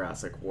Park to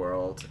Jurassic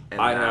World.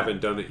 And I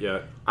haven't done it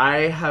yet.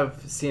 I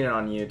have seen it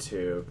on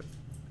YouTube.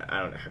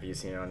 Have you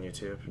seen it on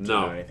YouTube? Do you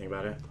know anything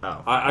about it?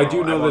 Oh, I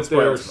do know won't that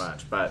spoil there's too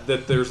much, but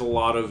that there's a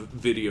lot of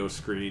video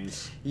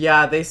screens.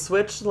 Yeah, they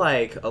switched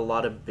like a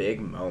lot of big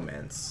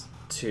moments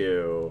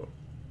to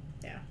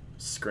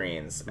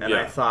screens, and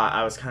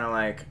I was kind of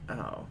like,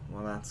 oh,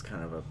 well, that's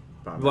kind of a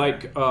bummer.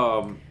 Like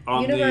on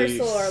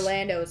Universal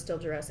Orlando is still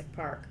Jurassic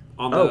Park.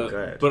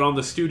 Good. But on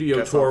the studio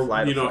Guess I'll tour,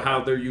 fly to Florida.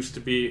 how there used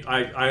to be.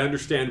 I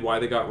understand why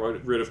they got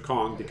rid of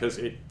Kong because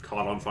it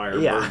caught on fire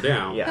and burned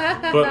down.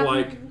 But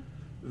like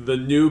the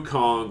new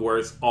Kong, where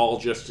it's all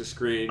just a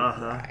screen,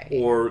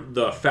 or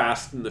the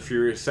Fast and the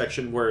Furious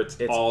section where it's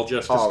all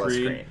just a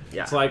screen.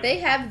 Yeah. It's like they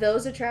have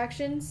those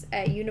attractions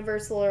at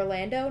Universal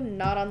Orlando,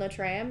 not on the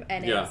tram,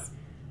 and it's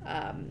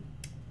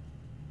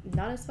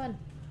not as fun.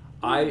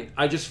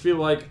 I just feel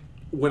like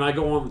when I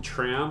go on the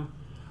tram,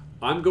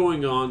 I'm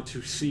going on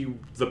to see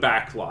the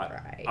back lot.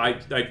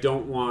 Right. I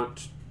don't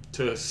want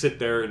to sit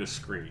there in a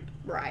screen.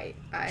 Right.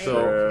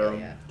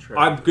 True.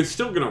 I'm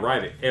still going to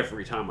ride it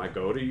every time I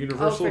go to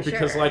Universal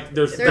because like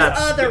there's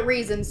other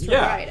reasons to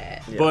ride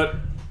it. Yeah. But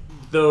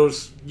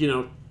those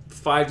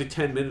 5 to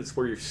 10 minutes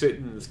where you're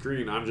sitting in the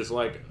screen, I'm just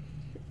like,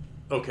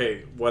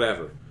 okay,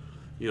 whatever.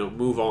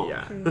 Move on.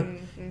 Yeah.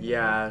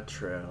 Yeah,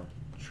 true.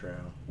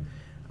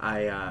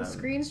 The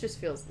screens just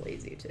feels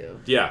lazy too.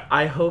 Yeah.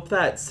 I hope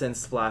that since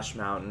Splash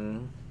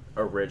Mountain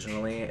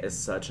originally is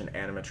such an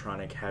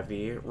animatronic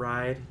heavy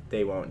ride,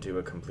 they won't do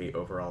a complete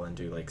overhaul and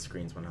do like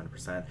screens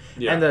 100%.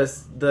 Yeah. And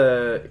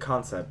the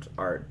concept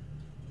art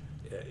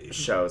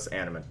shows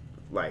I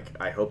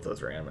hope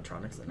those are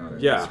animatronics and not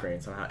a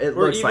screen somehow. It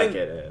looks like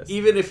it is.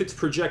 Even if it's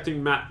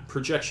projection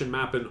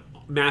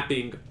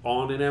mapping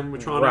on an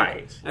animatronic,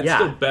 right? That's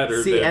still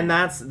better. And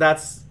that's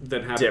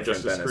than having different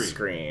just than a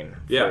screen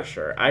for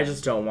sure. I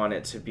just don't want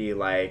it to be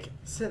like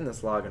sit in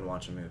this log and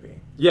watch a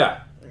movie.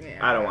 Yeah.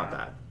 I don't want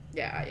that.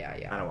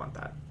 Yeah. I don't want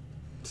that.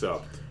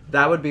 So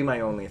that would be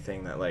my only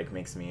thing that like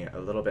makes me a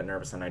little bit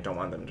nervous, and I don't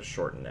want them to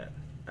shorten it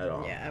at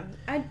all. Yeah,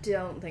 I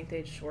don't think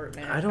they'd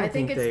shorten it. I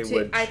think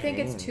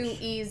it's too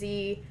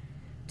easy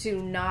to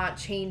not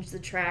change the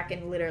track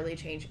and literally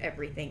change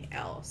everything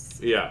else.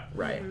 Yeah.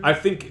 Right. I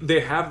think they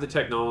have the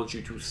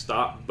technology to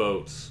stop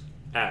boats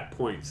at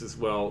points as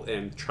well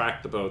and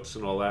track the boats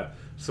and all that.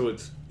 So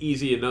it's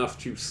easy enough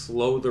to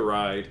slow the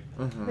ride.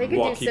 They could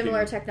do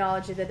similar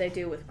technology that they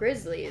do with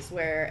Grizzlies,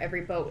 where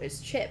every boat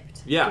is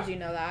chipped. Yeah. Did you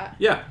know that?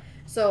 Yeah.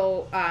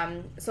 So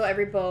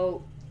every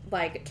boat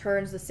like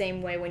turns the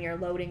same way when you're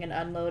loading and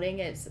unloading.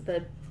 It's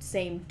the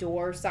same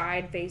door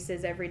side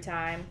faces every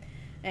time,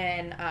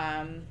 and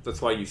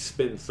that's why you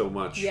spin so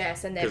much.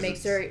 Yes, and then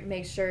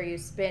make sure you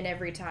spin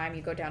every time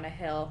you go down a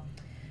hill.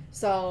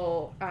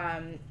 So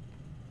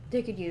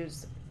they could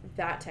use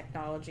that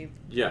technology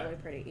probably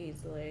pretty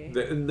easily.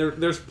 And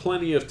there's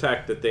plenty of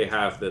tech that they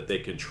have that they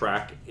can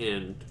track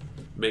and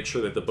make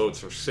sure that the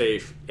boats are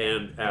safe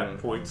and at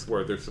points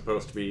where they're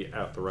supposed to be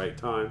at the right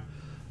time.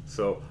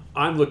 So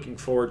I'm looking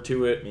forward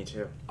to it. Me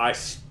too. I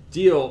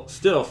still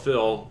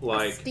feel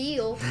like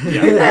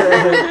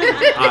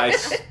I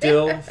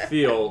still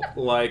feel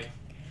like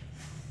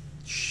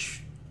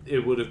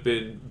it would have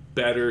been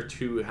better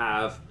to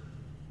have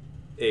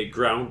a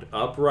ground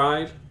up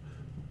ride,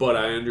 but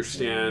I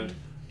understand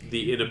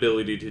the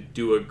inability to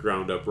do a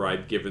ground up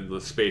ride given the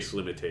space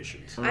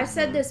limitations. I've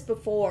said this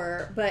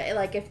before, but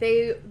like if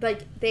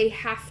they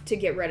have to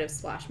get rid of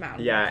Splash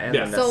Mountain. Yeah,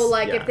 and so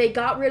like if they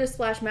got rid of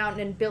Splash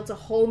Mountain and built a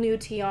whole new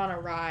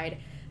Tiana ride,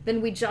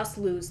 then we just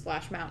lose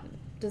Splash Mountain.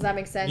 Does that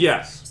make sense?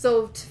 Yes.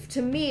 So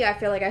to me, I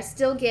feel like I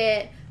still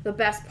get the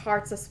best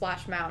parts of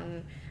Splash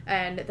Mountain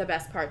and the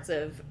best parts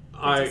of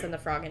Princess and the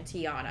Frog and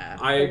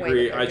Tiana. I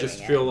agree. I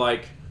just feel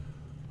like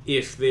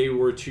if they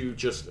were to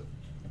just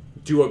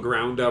do a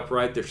ground up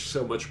ride, there's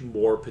so much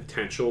more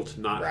potential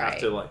to not have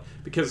to like,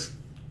 because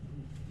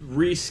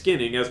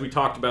reskinning, as we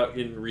talked about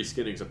in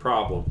Reskinning's a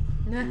problem.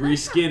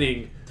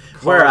 Reskinning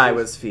where I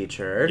was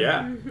featured.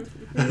 Yeah.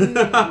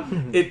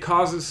 It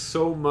causes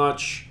so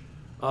much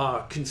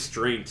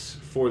constraints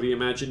for the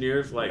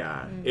Imagineers. Like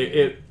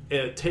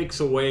it takes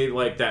away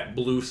like that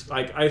blue.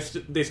 Like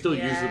they still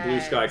use the blue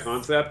sky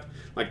concept.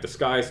 Like the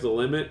sky's the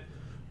limit,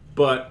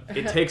 but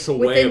it takes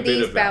away a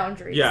bit of that.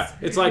 Boundaries. Yeah,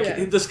 it's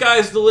like the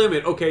sky's the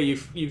limit. Okay,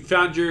 you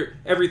found your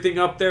everything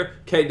up there.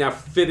 Okay, now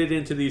fit it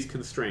into these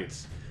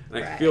constraints.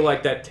 And I feel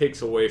like that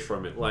takes away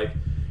from it. Like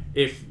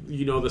if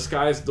the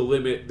sky's the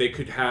limit, they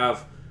could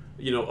have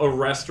a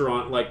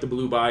restaurant like the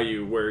Blue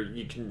Bayou where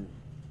you can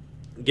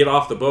get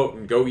off the boat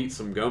and go eat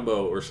some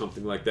gumbo or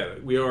something like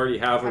that. We already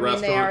have a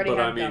restaurant, but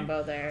I mean,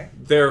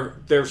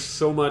 there's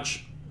so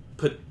much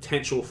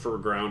potential for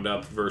ground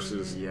up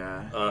versus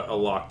a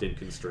locked in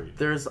constraint.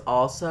 There's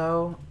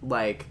also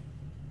like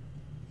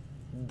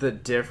the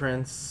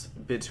difference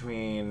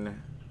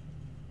between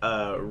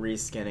a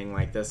reskinning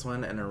like this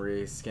one and a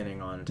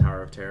reskinning on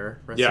Tower of Terror,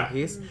 rest in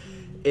peace,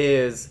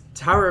 is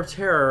Tower of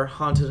Terror,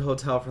 haunted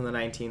hotel from the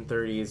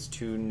 1930s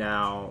to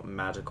now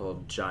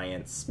magical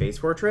giant space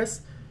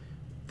fortress.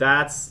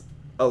 That's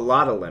a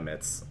lot of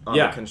limits on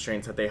the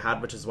constraints that they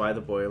had, which is why the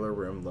boiler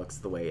room looks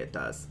the way it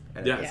does.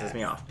 And it pisses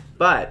me off.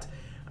 But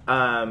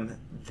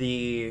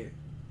the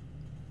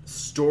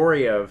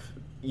story of,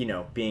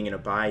 being in a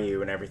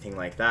bayou and everything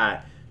like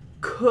that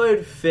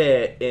could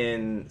fit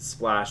in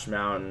Splash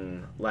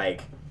Mountain,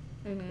 like,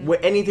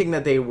 anything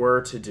that they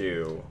were to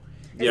do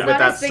with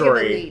that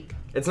story.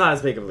 It's not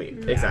as big of a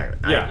leap.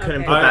 Exactly. I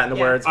couldn't put that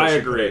into words, but I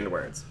agree. Put it into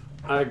words.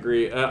 I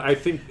agree. I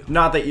think...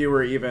 Not that you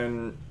were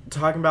even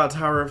talking about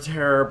Tower of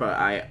Terror, but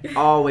I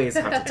always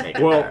have to take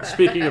it Well, there.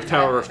 Speaking of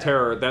Tower of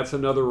Terror, that's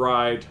another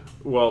ride...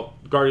 Well,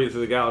 Guardians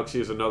of the Galaxy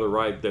is another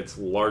ride that's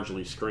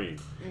largely screened.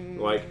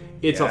 Like,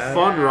 it's a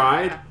fun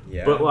ride,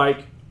 but,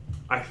 like,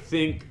 I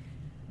think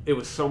it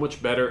was so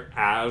much better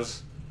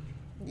as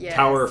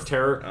Tower of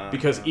Terror,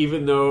 because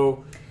even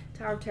though...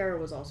 Tower of Terror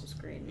was also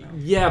screened, though.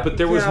 Yeah, but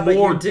there was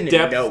more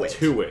depth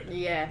to it.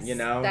 Yes.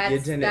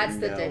 That's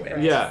the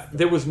difference. Yeah,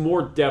 there was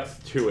more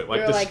depth to it.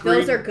 Like, the screen,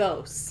 those are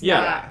ghosts,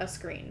 not a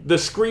screen. The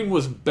screen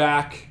was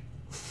back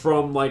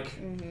from, like,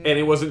 and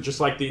it wasn't just,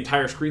 like, the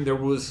entire screen. There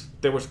was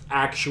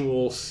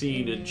actual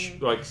scene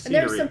and, like, scenery. And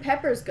there was some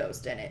Pepper's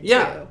ghost in it,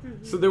 too.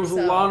 So there was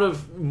a lot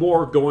of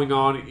more going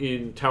on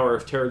in Tower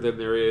of Terror than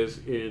there is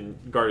in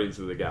Guardians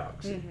of the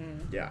Galaxy.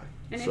 Yeah.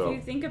 And if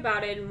you think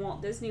about it, in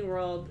Walt Disney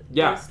World,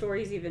 the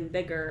story's even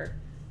bigger,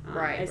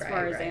 as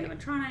far as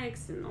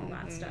animatronics and all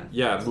that stuff.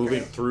 Yeah,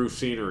 moving through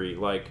scenery,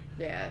 like...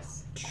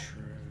 Yes.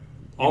 True.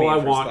 All I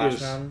want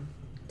is...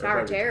 Tower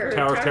of Terror.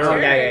 Tower of Terror.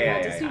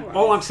 Yeah.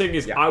 All I'm saying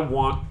is I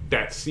want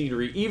that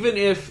scenery. Even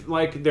if,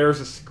 like,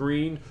 there's a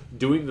screen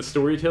doing the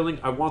storytelling,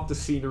 I want the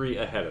scenery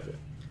ahead of it.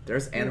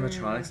 There's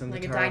animatronics in the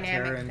Tower of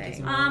Terror.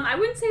 And I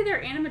wouldn't say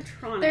they're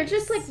animatronics. They're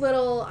just, like,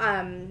 little...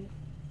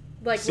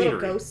 little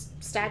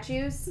ghost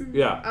statues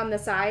on the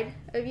side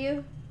of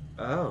you.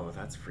 Oh,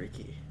 that's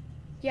freaky.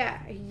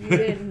 Yeah, you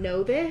didn't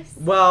know this?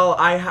 Well,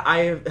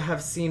 I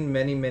have seen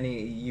many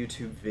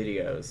YouTube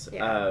videos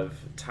of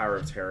Tower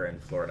of Terror in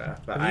Florida,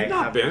 but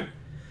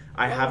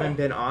I haven't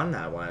been on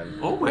that one.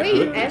 Oh my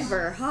goodness.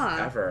 Ever, huh?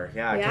 Ever,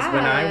 yeah.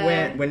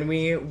 Because when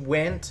we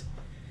went,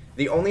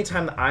 the only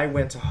time that I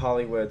went to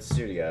Hollywood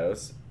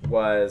Studios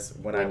was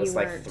when I was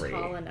like 3.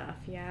 Tall enough,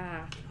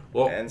 yeah.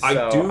 Well, and so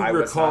I do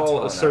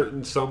recall a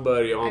certain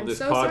somebody on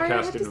this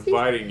podcast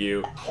inviting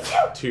you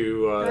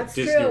to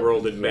Disney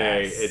World in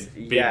May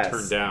and being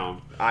turned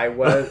down. I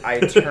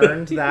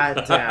turned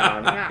that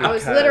down. Yeah, I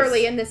was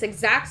literally in this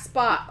exact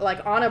spot,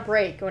 like on a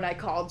break when I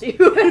called you.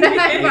 And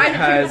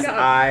because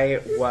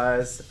I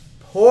was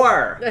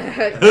poor.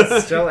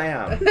 Still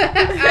am.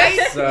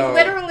 I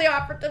literally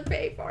offered to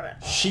pay for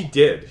it. She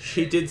did.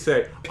 She did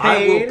say,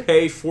 I will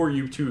pay for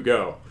you to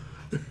go.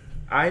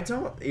 I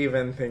don't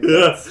even think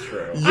that's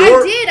true.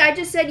 I did. I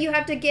just said you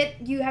have to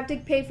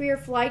pay for your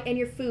flight and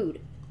your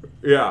food.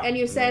 Yeah. And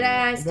you said,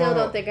 I still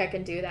don't think I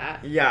can do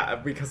that. Yeah,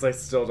 because I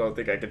still don't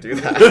think I could do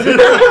that.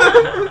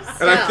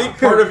 And I think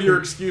part of your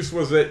excuse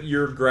was that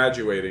you're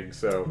graduating,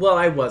 so... Well,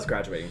 I was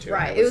graduating too.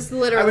 Right. It was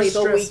literally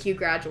the week you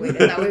graduated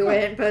that we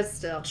went, but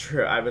still.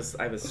 True. I was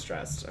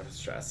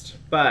stressed.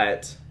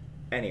 But,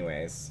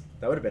 anyways...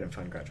 That would have been a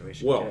fun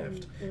graduation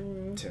gift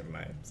to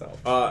myself.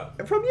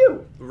 And from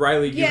you.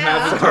 Riley, you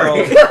have until...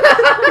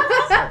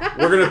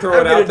 We're going to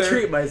throw it out there. I'm going to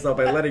treat myself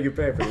by letting you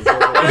pay for this.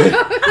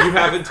 You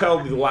have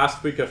until the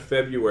last week of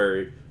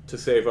February to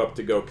save up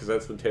to go because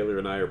that's when Taylor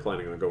and I are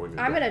planning on going.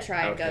 I'm gonna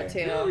try and go too.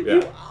 Yeah.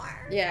 You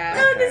are. Yeah.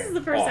 Oh, this is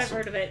the first I've Awesome.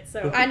 heard of it.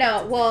 So I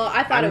know. Well,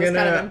 I thought it was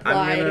kind of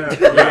implied.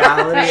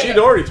 Reality. She'd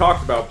already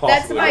talked about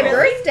possibly. That's my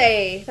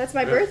birthday. That's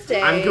my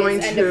birthday. I'm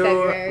going end of to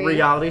February.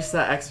 reality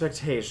set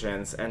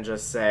expectations and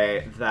just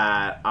say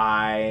that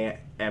I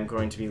am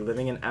going to be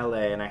living in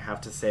LA and I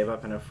have to save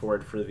up and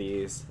afford for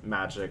these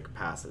magic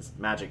passes,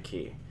 magic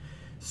key.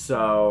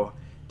 So,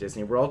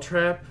 Disney World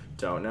trip,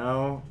 don't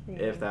know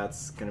if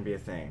that's going to be a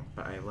thing,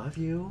 but I love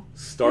you.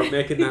 Start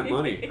making that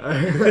money.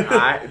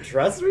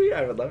 Trust me,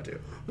 I would love to.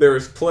 There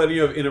is plenty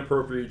of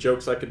inappropriate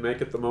jokes I could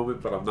make at the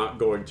moment, but I'm not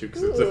going to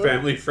because it's a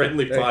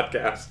family-friendly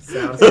podcast.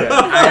 Sounds good.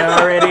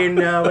 I already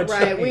know what you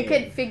Right, mean. we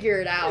could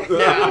figure it out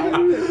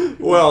now.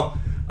 Well,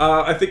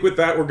 I think with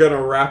that, we're going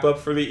to wrap up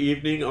for the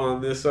evening on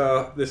this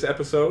this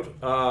episode.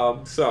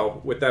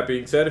 So, with that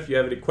being said, if you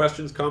have any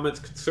questions,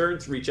 comments,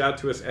 concerns, reach out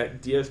to us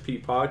at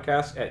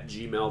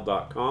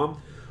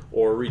dspodcast@gmail.com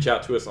or reach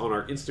out to us on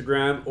our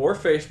Instagram or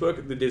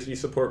Facebook, the Disney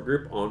Support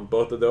Group, on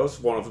both of those.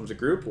 One of them's a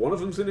group, one of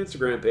them's an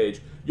Instagram page.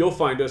 You'll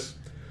find us.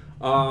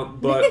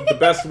 But the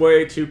best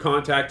way to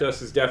contact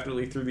us is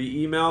definitely through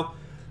the email.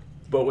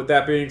 But with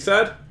that being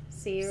said...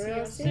 See you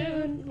real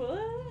soon. What?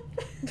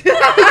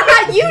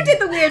 You did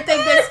the weird thing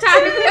this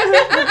time.